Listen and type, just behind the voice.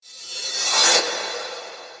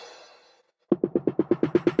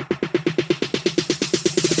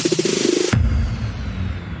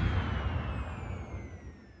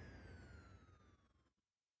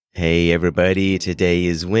Hey everybody, today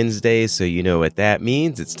is Wednesday, so you know what that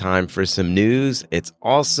means. It's time for some news. It's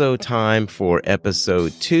also time for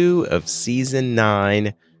episode 2 of season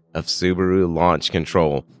 9 of Subaru Launch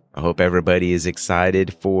Control. I hope everybody is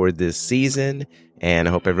excited for this season, and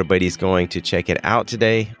I hope everybody's going to check it out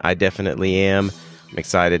today. I definitely am. I'm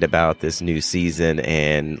excited about this new season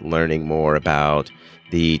and learning more about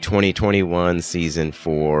the 2021 season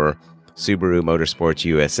for Subaru Motorsports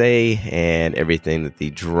USA and everything that the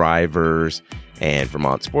drivers and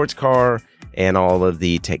Vermont Sports Car and all of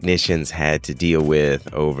the technicians had to deal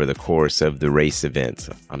with over the course of the race events.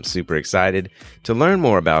 I'm super excited to learn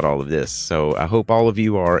more about all of this, so I hope all of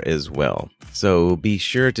you are as well. So be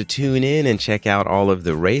sure to tune in and check out all of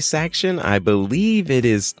the race action. I believe it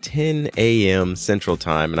is 10 a.m. Central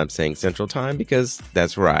Time, and I'm saying Central Time because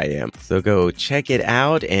that's where I am. So go check it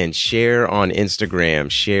out and share on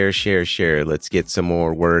Instagram. Share. Let's get some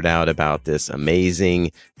more word out about this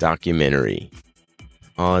amazing documentary.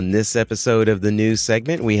 On this episode of the news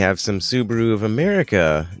segment, we have some Subaru of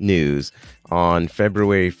America news. On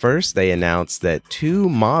February 1st, they announced that 2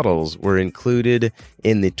 models were included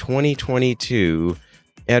in the 2022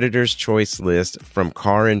 Editor's Choice list from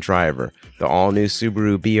Car and Driver. The all-new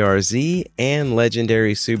Subaru BRZ and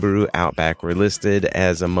legendary Subaru Outback were listed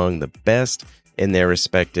as among the best in their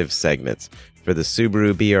respective segments. For the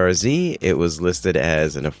Subaru BRZ, it was listed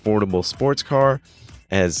as an affordable sports car.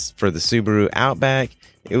 As for the Subaru Outback,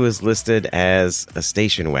 it was listed as a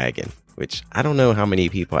station wagon, which I don't know how many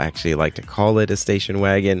people actually like to call it a station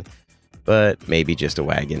wagon, but maybe just a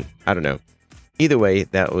wagon. I don't know. Either way,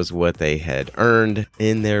 that was what they had earned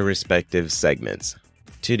in their respective segments.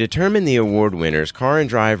 To determine the award winners, Car and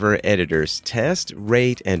Driver editors test,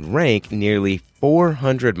 rate, and rank nearly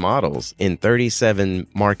 400 models in 37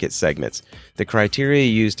 market segments. The criteria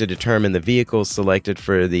used to determine the vehicles selected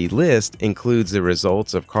for the list includes the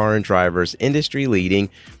results of Car and Driver's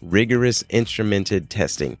industry-leading, rigorous instrumented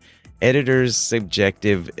testing, editors'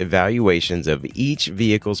 subjective evaluations of each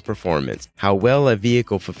vehicle's performance, how well a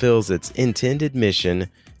vehicle fulfills its intended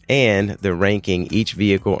mission, and the ranking each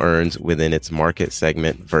vehicle earns within its market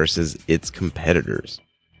segment versus its competitors.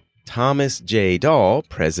 Thomas J. Dahl,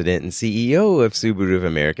 president and CEO of Subaru of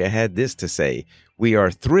America, had this to say: "We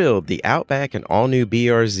are thrilled the Outback and all-new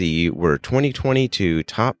BRZ were 2022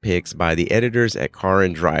 top picks by the editors at Car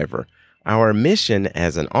and Driver. Our mission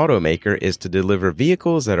as an automaker is to deliver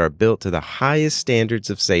vehicles that are built to the highest standards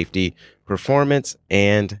of safety, performance,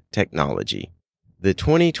 and technology." The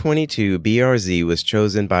 2022 BRZ was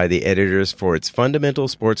chosen by the editors for its fundamental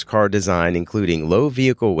sports car design, including low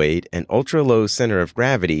vehicle weight, an ultra-low center of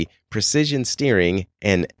gravity, precision steering,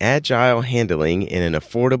 and agile handling in an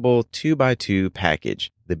affordable 2x2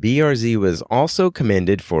 package. The BRZ was also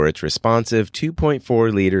commended for its responsive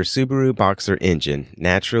 2.4-liter Subaru Boxer engine,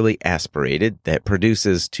 naturally aspirated, that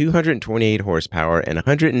produces 228 horsepower and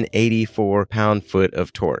 184 pound-foot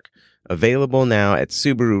of torque. Available now at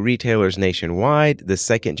Subaru retailers nationwide, the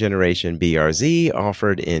second-generation BRZ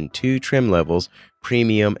offered in 2 trim levels,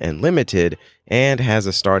 Premium and Limited, and has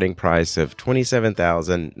a starting price of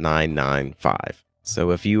 $27,995.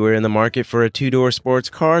 So if you were in the market for a 2-door sports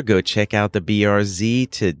car, go check out the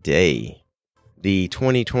BRZ today. The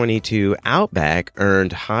 2022 Outback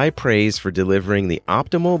earned high praise for delivering the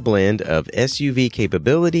optimal blend of SUV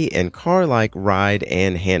capability and car-like ride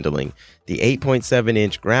and handling. The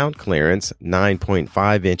 8.7-inch ground clearance,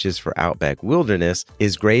 9.5 inches for Outback Wilderness,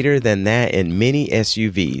 is greater than that in many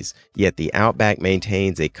SUVs, yet the Outback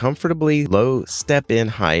maintains a comfortably low step-in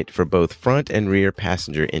height for both front and rear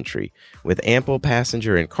passenger entry. With ample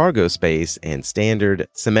passenger and cargo space and standard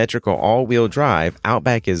symmetrical all-wheel drive,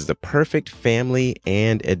 Outback is the perfect family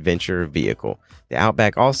and adventure vehicle. The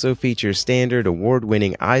Outback also features standard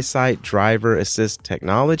award-winning EyeSight driver assist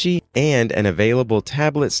technology and an available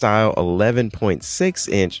tablet-style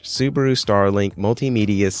 11.6-inch Subaru Starlink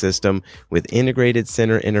multimedia system with integrated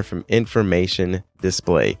center information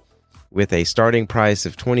display. With a starting price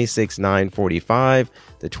of $26,945,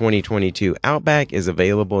 the 2022 Outback is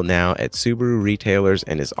available now at Subaru retailers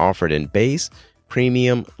and is offered in base,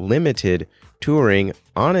 premium, limited, touring,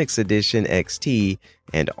 Onyx Edition XT,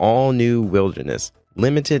 and all-new Wilderness,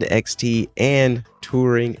 Limited XT, and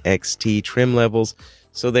Touring XT trim levels,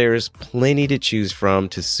 so there's plenty to choose from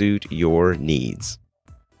to suit your needs.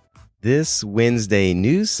 This Wednesday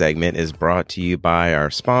news segment is brought to you by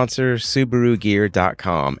our sponsor,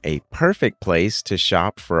 SubaruGear.com, a perfect place to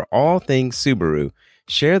shop for all things Subaru.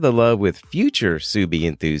 Share the love with future Subi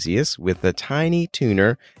enthusiasts with the Tiny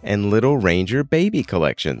Tuner and Little Ranger baby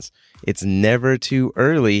collections. It's never too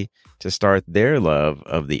early to start their love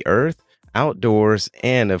of the earth, outdoors,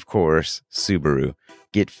 and of course, Subaru.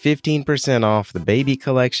 Get 15% off the baby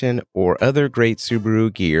collection or other great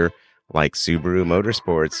Subaru gear like Subaru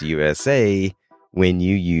Motorsports USA when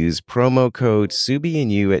you use promo code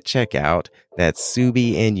SUBIANDYOU at checkout. That's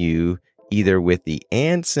SUBIANDYOU, either with the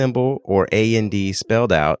and symbol or A&D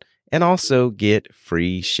spelled out, and also get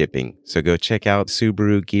free shipping. So go check out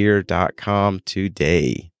SubaruGear.com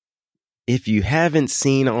today. If you haven't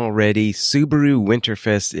seen already, Subaru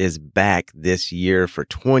Winterfest is back this year for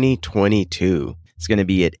 2022. It's going to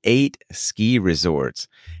be at 8 ski resorts,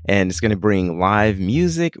 and it's going to bring live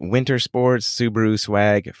music, winter sports, Subaru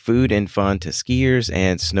swag, food, and fun to skiers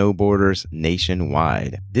and snowboarders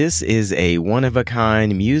nationwide. This is a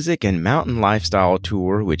one-of-a-kind music and mountain lifestyle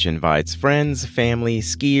tour which invites friends, family,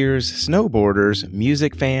 skiers, snowboarders,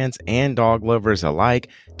 music fans, and dog lovers alike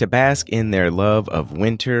to bask in their love of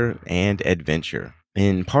winter and adventure.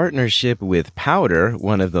 In partnership with Powder,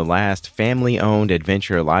 one of the last family-owned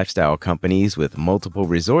adventure lifestyle companies with multiple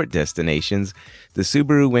resort destinations, the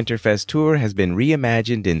Subaru Winterfest Tour has been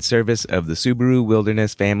reimagined in service of the Subaru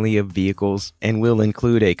Wilderness family of vehicles and will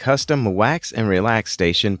include a custom wax and relax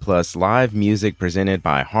station plus live music presented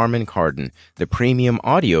by Harman Kardon, the premium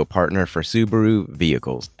audio partner for Subaru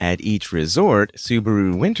vehicles. At each resort,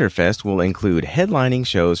 Subaru Winterfest will include headlining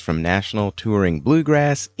shows from national touring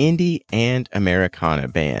bluegrass, indie, and Americana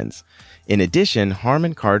bands. In addition,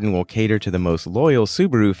 Harman Kardon will cater to the most loyal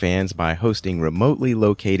Subaru fans by hosting remotely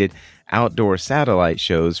located outdoor satellite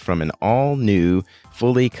shows from an all-new,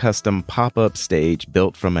 fully custom pop-up stage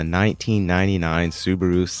built from a 1999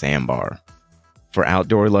 Subaru sandbar. For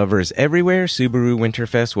outdoor lovers everywhere, Subaru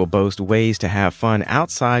Winterfest will boast ways to have fun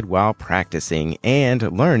outside while practicing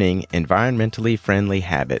and learning environmentally friendly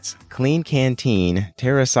habits. Clean Canteen,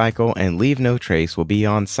 TerraCycle, and Leave No Trace will be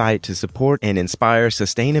on site to support and inspire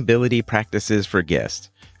sustainability practices for guests.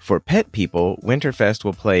 For pet people, Winterfest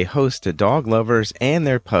will play host to dog lovers and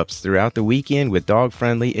their pups throughout the weekend with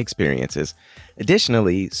dog-friendly experiences.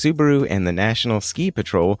 Additionally, Subaru and the National Ski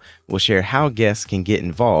Patrol will share how guests can get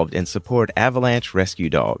involved and support avalanche rescue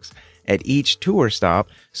dogs. At each tour stop,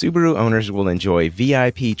 Subaru owners will enjoy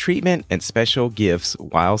VIP treatment and special gifts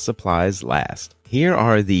while supplies last. Here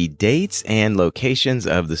are the dates and locations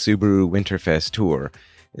of the Subaru Winterfest Tour.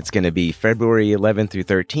 It's going to be February 11th through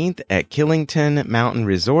 13th at Killington Mountain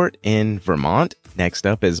Resort in Vermont. Next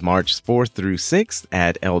up is March 4th through 6th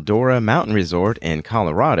at Eldora Mountain Resort in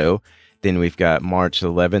Colorado. Then we've got March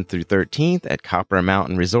 11th through 13th at Copper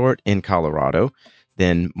Mountain Resort in Colorado.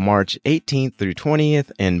 Then March 18th through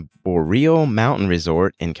 20th in Boreal Mountain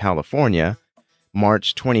Resort in California.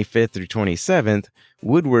 March 25th through 27th,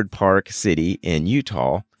 Woodward Park City in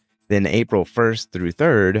Utah. Then April 1st through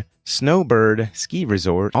 3rd, Snowbird Ski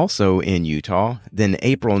Resort, also in Utah. Then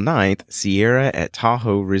April 9th, Sierra at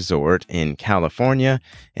Tahoe Resort in California.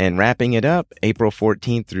 And wrapping it up, April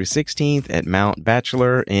 14th through 16th at Mount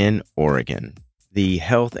Bachelor in Oregon. The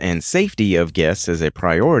health and safety of guests is a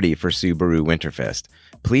priority for Subaru Winterfest.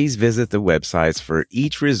 Please visit the websites for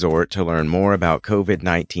each resort to learn more about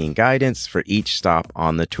COVID-19 guidance for each stop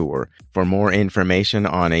on the tour. For more information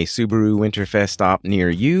on a Subaru Winterfest stop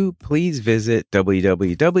near you, please visit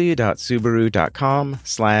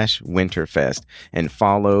www.subaru.com/winterfest and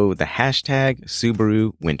follow the hashtag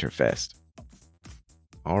Subaru Winterfest.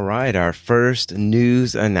 All right, our first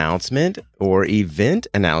news announcement, or event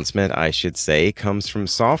announcement, I should say, comes from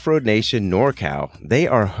Soft Road Nation NorCal. They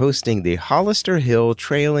are hosting the Hollister Hill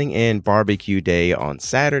Trailing and Barbecue Day on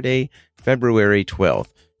Saturday, February 12th.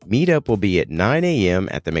 Meetup will be at 9 a.m.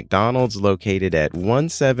 at the McDonald's located at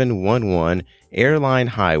 1711 Airline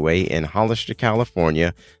Highway in Hollister,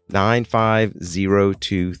 California,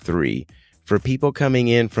 95023. For people coming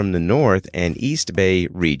in from the North and East Bay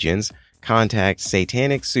regions, contact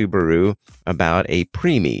Satanic Subaru about a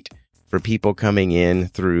pre-meet. For people coming in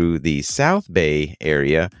through the South Bay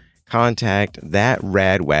area, contact That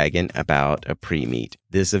Rad Wagon about a pre-meet.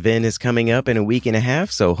 This event is coming up in a week and a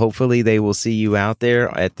half, so hopefully they will see you out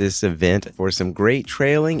there at this event for some great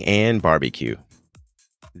trailing and barbecue.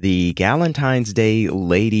 The Galentine's Day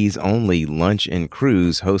Ladies Only Lunch and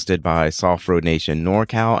Cruise hosted by Soft Road Nation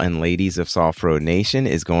NorCal and Ladies of Soft Road Nation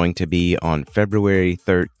is going to be on February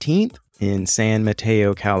 13th. In San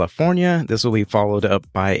Mateo, California. This will be followed up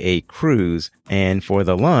by a cruise. And for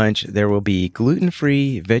the lunch, there will be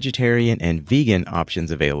gluten-free, vegetarian, and vegan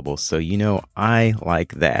options available. So you know I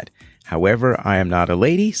like that. However, I am not a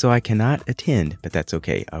lady, so I cannot attend, but that's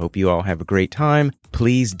okay. I hope you all have a great time.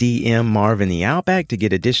 Please DM Marvin the Outback to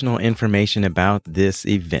get additional information about this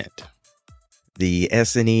event. The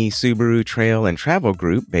S&Y Subaru Trail and Travel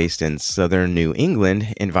Group, based in southern New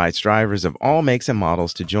England, invites drivers of all makes and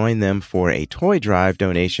models to join them for a toy drive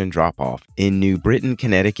donation drop-off in New Britain,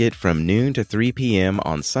 Connecticut from noon to 3 p.m.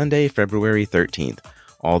 on Sunday, February 13th.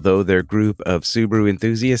 Although their group of Subaru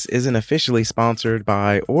enthusiasts isn't officially sponsored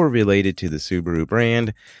by or related to the Subaru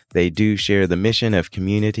brand, they do share the mission of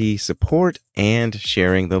community support and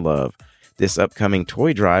sharing the love. This upcoming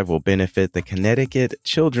toy drive will benefit the Connecticut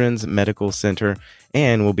Children's Medical Center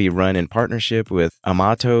and will be run in partnership with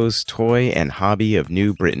Amato's Toy and Hobby of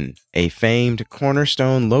New Britain, a famed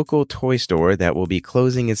cornerstone local toy store that will be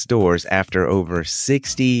closing its doors after over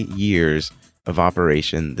 60 years of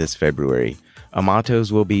operation this February.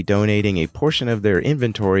 Amato's will be donating a portion of their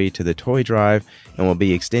inventory to the toy drive and will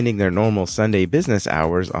be extending their normal Sunday business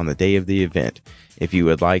hours on the day of the event. If you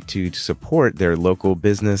would like to support their local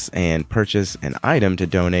business and purchase an item to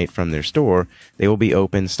donate from their store, they will be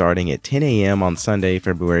open starting at 10 a.m. on Sunday,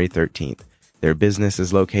 February 13th. Their business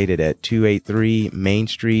is located at 283 Main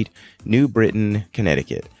Street, New Britain,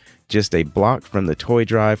 Connecticut, just a block from the toy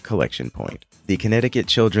drive collection point. The Connecticut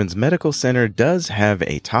Children's Medical Center does have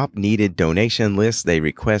a top needed donation list they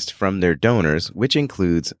request from their donors, which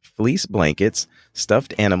includes fleece blankets,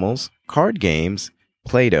 stuffed animals, card games,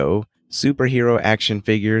 Play-Doh, superhero action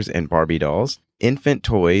figures and Barbie dolls, infant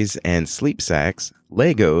toys and sleep sacks,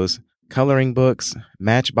 Legos, coloring books,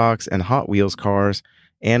 Matchbox and Hot Wheels cars,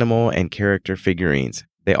 animal and character figurines.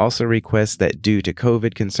 They also request that due to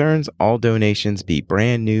COVID concerns, all donations be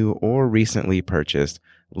brand new or recently purchased,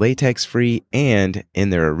 latex-free, and in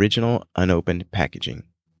their original unopened packaging.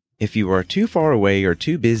 If you are too far away or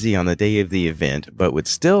too busy on the day of the event but would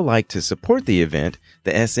still like to support the event,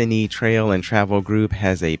 the S&Y Trail and Travel Group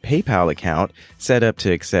has a PayPal account set up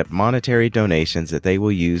to accept monetary donations that they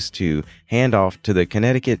will use to hand off to the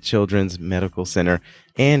Connecticut Children's Medical Center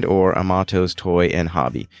and or Amato's Toy and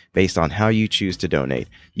Hobby, based on how you choose to donate.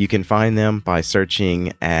 You can find them by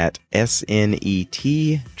searching at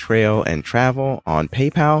SNET Trail and Travel on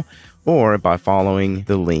PayPal, or by following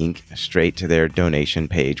the link straight to their donation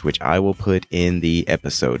page, which I will put in the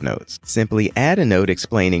episode notes. Simply add a note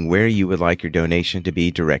explaining where you would like your donation to be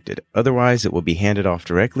directed. Otherwise, it will be handed off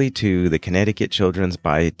directly to the Connecticut Children's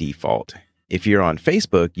by default. If you're on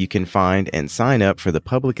Facebook, you can find and sign up for the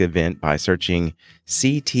public event by searching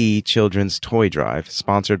CT Children's Toy Drive,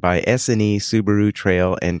 sponsored by S&Y Subaru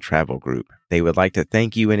Trail and Travel Group. They would like to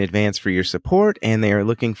thank you in advance for your support, and they are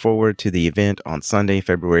looking forward to the event on Sunday,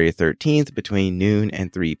 February 13th between noon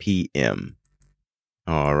and 3 p.m.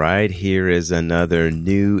 All right, here is another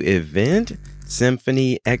new event.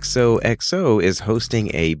 Symphony XOXO is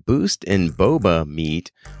hosting a Boost and Boba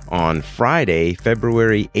meet on Friday,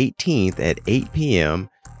 February 18th at 8 p.m.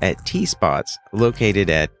 at T-Spots, located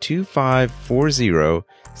at 2540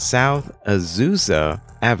 South Azusa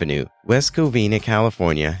Avenue, West Covina,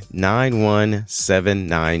 California,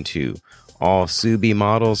 91792. All Subi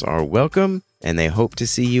models are welcome, and they hope to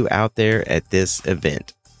see you out there at this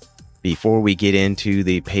event. Before we get into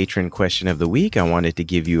the patron question of the week, I wanted to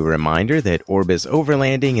give you a reminder that Orbis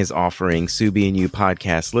Overlanding is offering Subi and You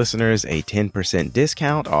podcast listeners a 10%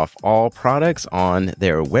 discount off all products on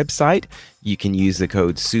their website. You can use the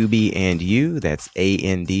code Subi and You, that's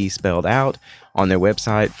AND spelled out, on their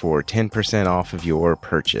website for 10% off of your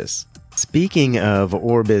purchase. Speaking of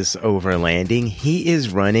Orbis Overlanding, he is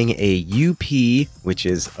running a UP, which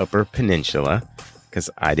is Upper Peninsula, because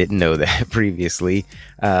I didn't know that previously.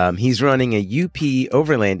 He's running a UP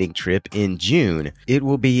overlanding trip in June. It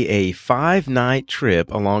will be a 5-night trip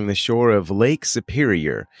along the shore of Lake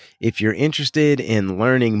Superior. If you're interested in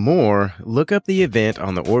learning more, look up the event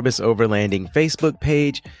on the Orbis Overlanding Facebook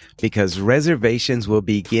page, because reservations will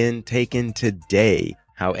begin taken today.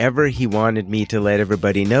 However, he wanted me to let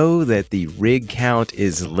everybody know that the rig count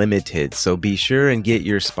is limited, so be sure and get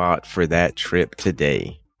your spot for that trip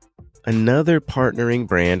today. Another partnering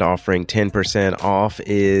brand offering 10% off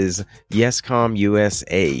is Yescom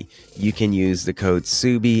USA. You can use the code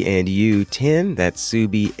SUBIANDU10, that's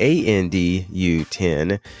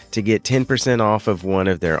SUBIANDU10, to get 10% off of one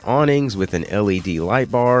of their awnings with an LED light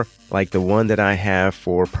bar, like the one that I have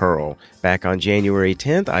for Pearl. Back on January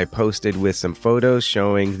 10th, I posted with some photos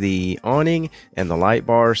showing the awning and the light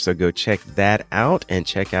bar, so go check that out and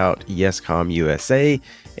check out Yescom USA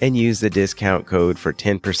and use the discount code for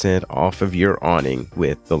 10% off of your awning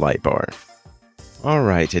with the light bar. All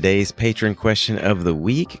right, today's patron question of the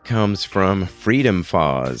week comes from Freedom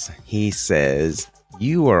Foz. He says,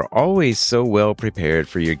 "You are always so well prepared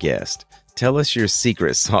for your guest. Tell us your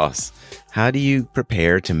secret sauce. How do you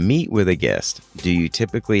prepare to meet with a guest? Do you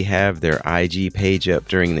typically have their IG page up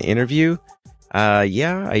during the interview?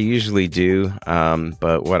 Yeah, I usually do.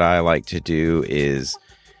 But what I like to do is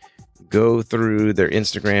go through their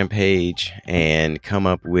Instagram page and come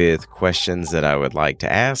up with questions that I would like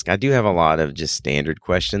to ask. I do have a lot of just standard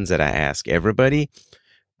questions that I ask everybody,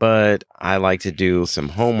 but I like to do some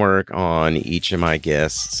homework on each of my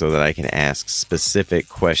guests so that I can ask specific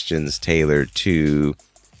questions tailored to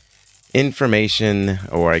information,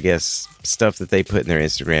 or I guess stuff that they put in their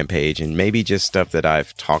Instagram page, and maybe just stuff that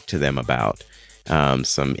I've talked to them about,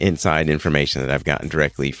 some inside information that I've gotten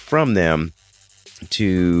directly from them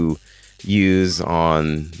to use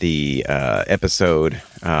on the episode,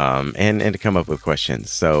 and to come up with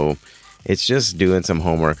questions. So it's just doing some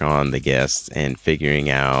homework on the guests and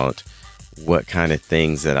figuring out what kind of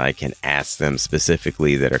things that I can ask them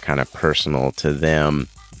specifically that are kind of personal to them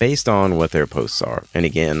based on what their posts are. And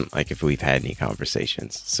again, like if we've had any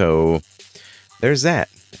conversations. So there's that.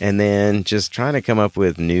 And then just trying to come up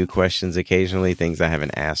with new questions occasionally, things I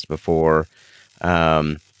haven't asked before.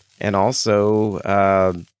 And also,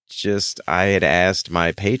 I had asked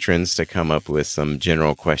my patrons to come up with some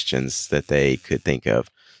general questions that they could think of.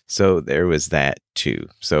 So there was that too.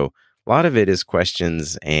 So a lot of it is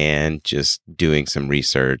questions and just doing some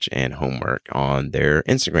research and homework on their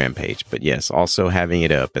Instagram page. But yes, also having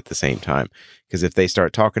it up at the same time. Because if they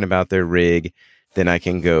start talking about their rig, then I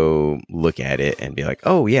can go look at it and be like,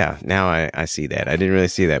 oh yeah, now I see that. I didn't really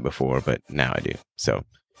see that before, but now I do. So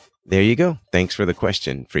there you go. Thanks for the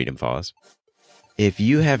question, Freedom Foz. If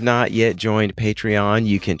you have not yet joined Patreon,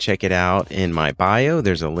 you can check it out in my bio.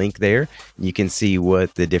 There's a link there. You can see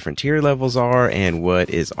what the different tier levels are and what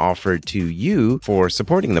is offered to you for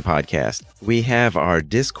supporting the podcast. We have our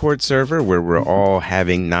Discord server where we're all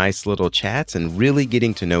having nice little chats and really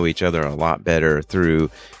getting to know each other a lot better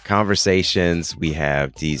through conversations. We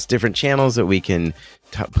have these different channels that we can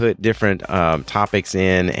put different topics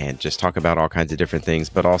in and just talk about all kinds of different things.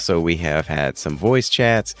 But also we have had some voice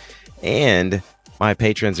chats, and my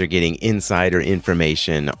patrons are getting insider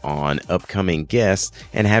information on upcoming guests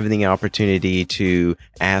and having the opportunity to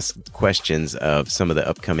ask questions of some of the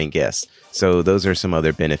upcoming guests. So those are some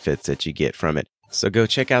other benefits that you get from it. So go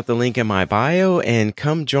check out the link in my bio and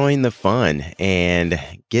come join the fun and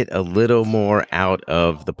get a little more out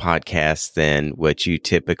of the podcast than what you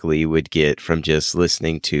typically would get from just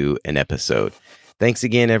listening to an episode. Thanks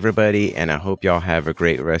again, everybody, and I hope y'all have a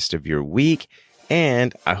great rest of your week.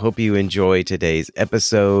 And I hope you enjoy today's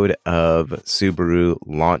episode of Subaru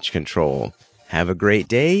Launch Control. Have a great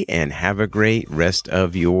day and have a great rest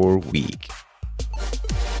of your week.